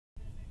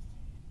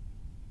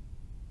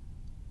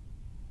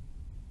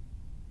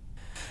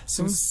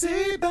So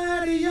say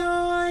bye to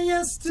your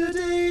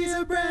yesterdays,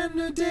 a brand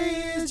new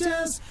day is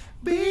just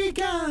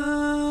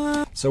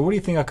begun. So what do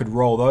you think I could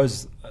roll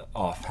those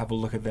off? Have a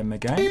look at them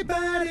again. Say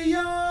bye to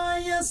your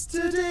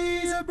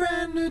yesterdays, a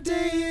brand new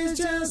day is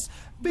just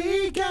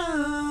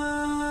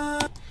begun.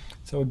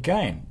 So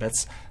again,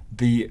 that's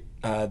the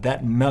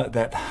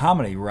that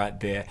harmony right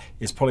there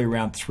is probably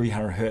around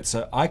 300 Hertz.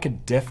 So I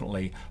could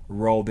definitely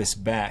roll this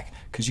back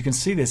because you can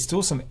see there's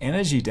still some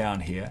energy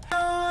down here.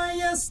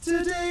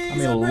 I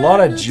mean, a lot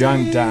of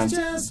junk down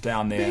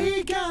there.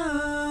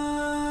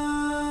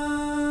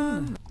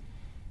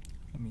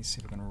 Let me see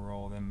if I can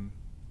roll them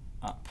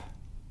up.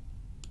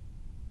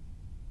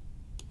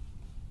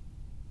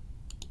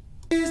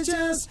 It's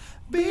just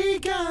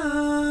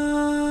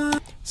begun.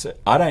 So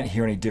I don't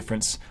hear any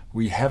difference.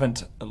 We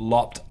haven't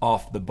lopped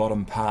off the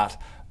bottom part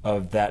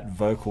of that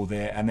vocal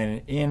there, and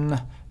then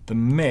in the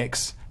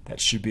mix that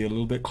should be a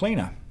little bit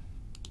cleaner.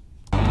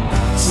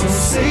 So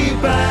say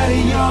bye to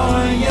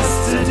your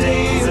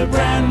yesterdays, a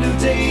brand new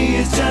day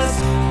is just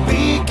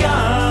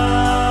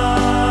begun.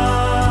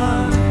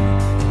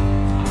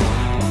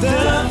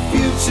 The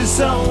future's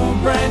so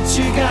bright,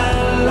 you got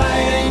a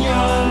light in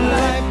your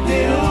life,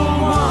 little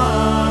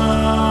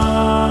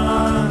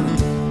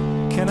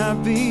one. Can I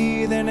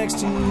be there next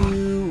to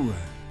you?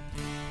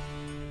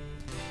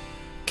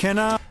 Can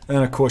I? And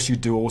then of course you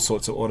do all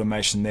sorts of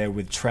automation there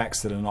with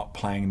tracks that are not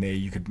playing there.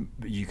 You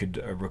could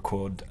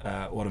record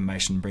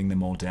automation, bring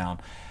them all down,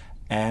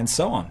 and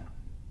so on.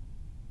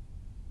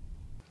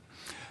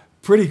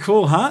 Pretty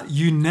cool, huh?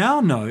 You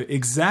now know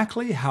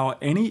exactly how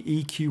any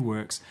EQ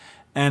works,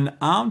 and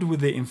armed with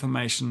the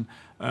information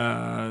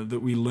that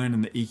we learn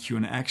in the EQ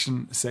and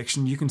action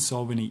section, you can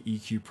solve any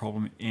EQ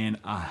problem in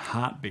a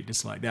heartbeat,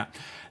 just like that.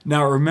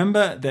 Now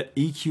remember that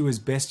EQ is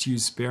best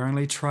used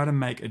sparingly. Try to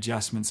make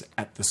adjustments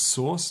at the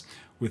source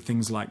with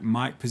things like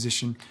mic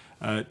position.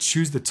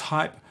 Choose the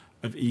type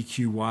of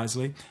EQ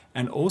wisely,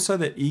 and also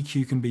that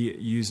EQ can be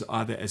used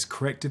either as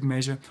corrective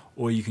measure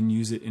or you can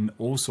use it in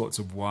all sorts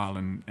of wild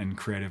and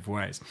creative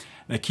ways.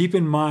 Now keep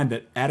in mind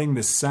that adding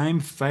the same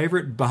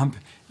favorite bump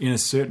in a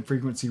certain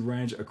frequency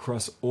range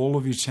across all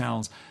of your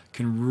channels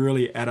can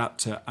really add up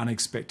to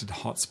unexpected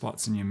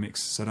hotspots in your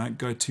mix, so don't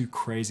go too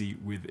crazy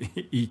with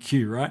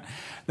EQ, right?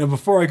 Now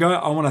before I go,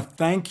 I want to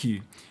thank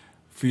you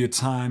for your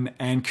time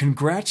and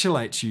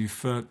congratulate you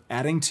for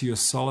adding to your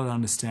solid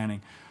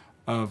understanding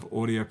of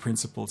audio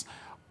principles.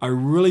 I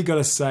really got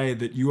to say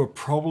that you are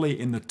probably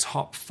in the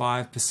top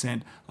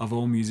 5% of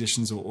all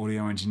musicians or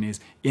audio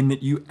engineers in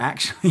that you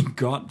actually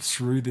got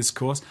through this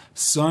course.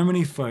 So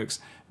many folks,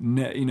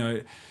 you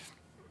know,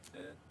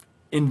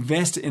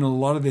 invest in a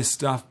lot of this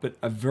stuff, but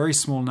a very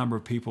small number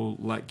of people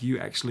like you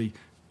actually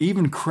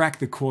even crack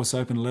the course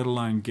open, let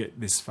alone get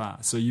this far.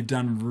 So you've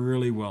done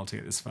really well to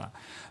get this far.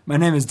 My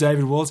name is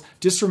David Walls.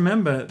 Just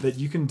remember that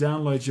you can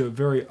download your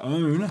very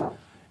own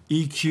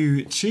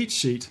EQ cheat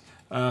sheet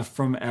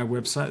from our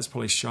website. It's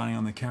probably shining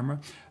on the camera.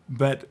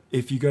 But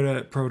if you go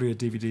to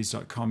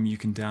ProAudioDVDs.com, you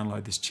can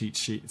download this cheat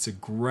sheet. It's a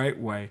great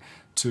way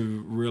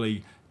to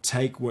really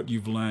take what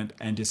you've learned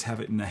and just have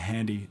it in a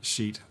handy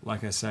sheet.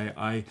 Like I say,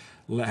 I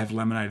have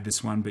laminated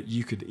this one, but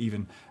you could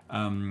even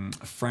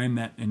frame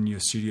that in your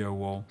studio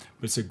wall.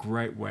 But it's a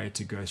great way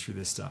to go through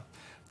this stuff.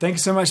 Thank you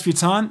so much for your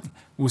time.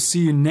 We'll see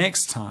you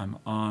next time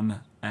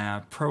on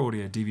our Pro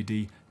Audio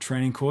DVD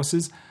training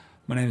courses.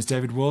 My name is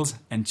David Walls,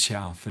 and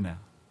ciao for now.